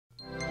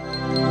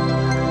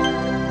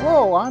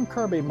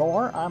Kirby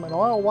Mohr. I'm an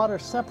oil water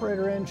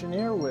separator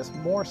engineer with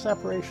Mohr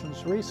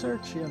Separations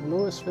Research in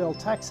Lewisville,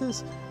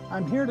 Texas.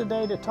 I'm here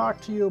today to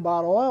talk to you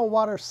about oil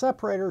water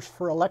separators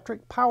for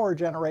electric power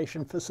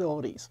generation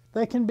facilities.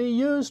 They can be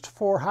used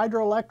for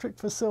hydroelectric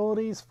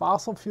facilities,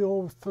 fossil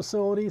fuel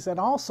facilities, and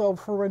also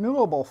for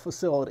renewable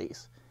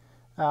facilities.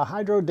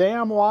 Hydro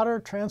dam water,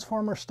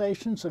 transformer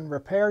stations, and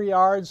repair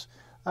yards.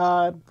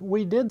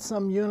 We did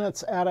some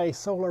units at a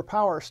solar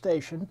power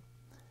station.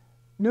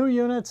 New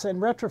units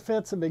and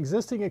retrofits of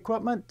existing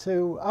equipment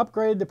to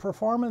upgrade the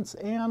performance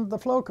and the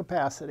flow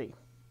capacity.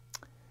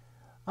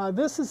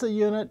 This is a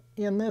unit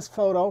in this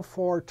photo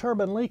for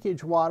turbine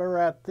leakage water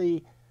at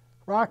the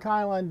Rock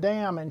Island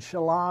Dam in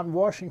Chelan,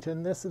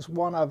 Washington. This is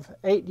one of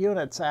 8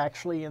 units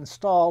actually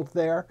installed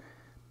there.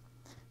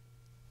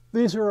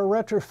 These are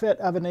a retrofit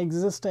of an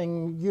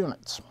existing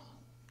units.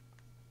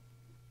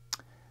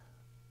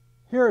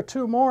 Here are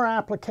 2 more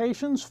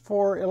applications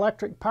for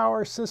electric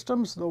power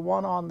systems. The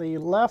one on the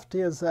left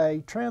is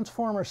a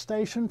transformer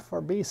station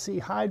for BC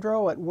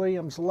Hydro at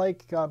Williams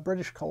Lake,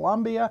 British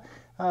Columbia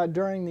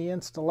during the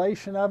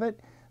installation of it.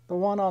 The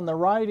one on the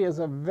right is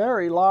a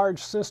very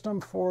large system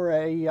for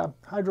a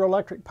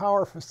hydroelectric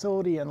power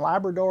facility in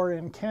Labrador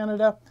in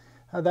Canada.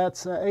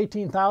 That's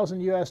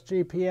 18,000 US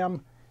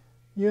GPM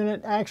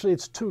unit. Actually,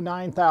 it's 2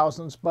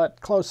 9,000s, but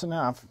close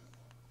enough.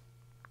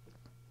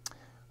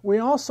 We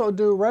also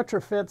do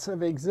retrofits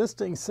of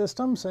existing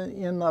systems.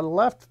 In the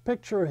left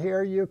picture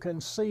here, you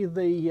can see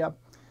the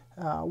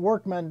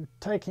workmen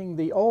taking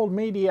the old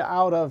media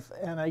out of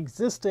an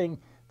existing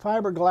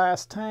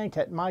fiberglass tank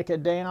at Mica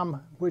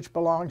Dam, which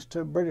belongs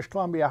to British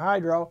Columbia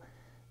Hydro.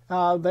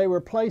 They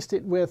replaced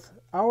it with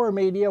our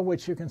media,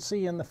 which you can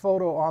see in the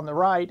photo on the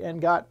right,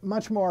 and got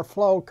much more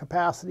flow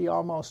capacity,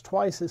 almost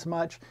twice as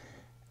much,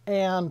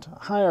 and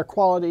higher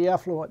quality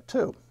effluent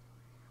too.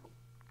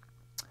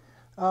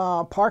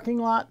 Parking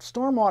lot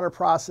stormwater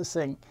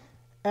processing.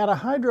 At a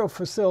hydro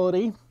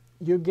facility,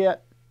 you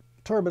get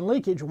turbine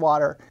leakage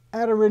water.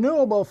 At a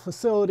renewable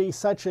facility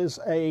such as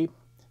a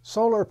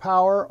solar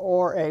power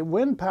or a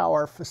wind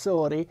power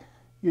facility,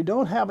 you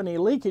don't have any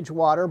leakage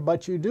water,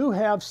 but you do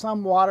have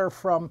some water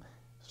from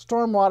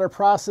stormwater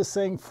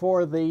processing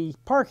for the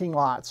parking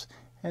lots.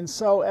 And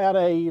so at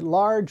a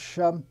large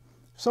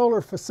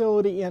solar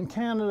facility in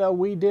Canada,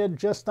 we did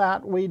just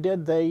that. We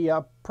did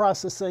the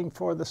processing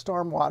for the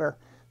stormwater,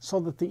 so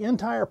that the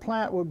entire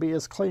plant would be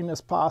as clean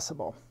as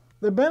possible.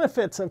 The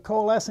benefits of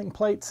coalescing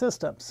plate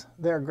systems.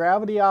 They're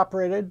gravity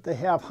operated, they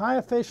have high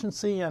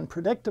efficiency and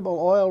predictable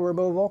oil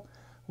removal.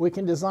 We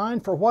can design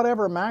for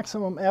whatever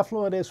maximum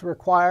effluent is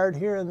required.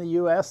 Here in the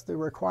US, the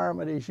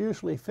requirement is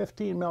usually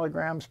 15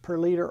 milligrams per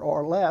liter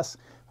or less,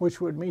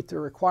 which would meet the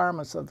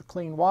requirements of the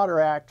Clean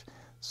Water Act.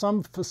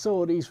 Some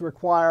facilities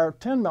require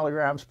 10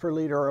 milligrams per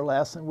liter or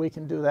less, and we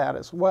can do that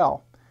as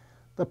well.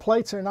 The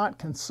plates are not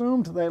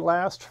consumed. They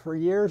last for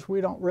years. We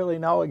don't really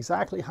know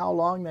exactly how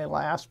long they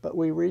last, but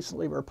we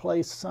recently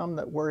replaced some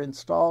that were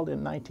installed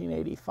in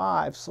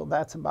 1985, so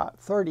that's about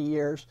 30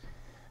 years,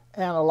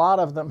 and a lot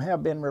of them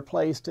have been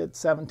replaced at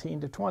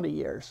 17 to 20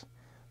 years.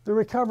 The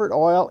recovered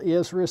oil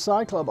is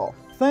recyclable.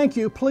 Thank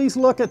you. Please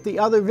look at the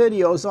other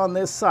videos on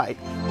this site.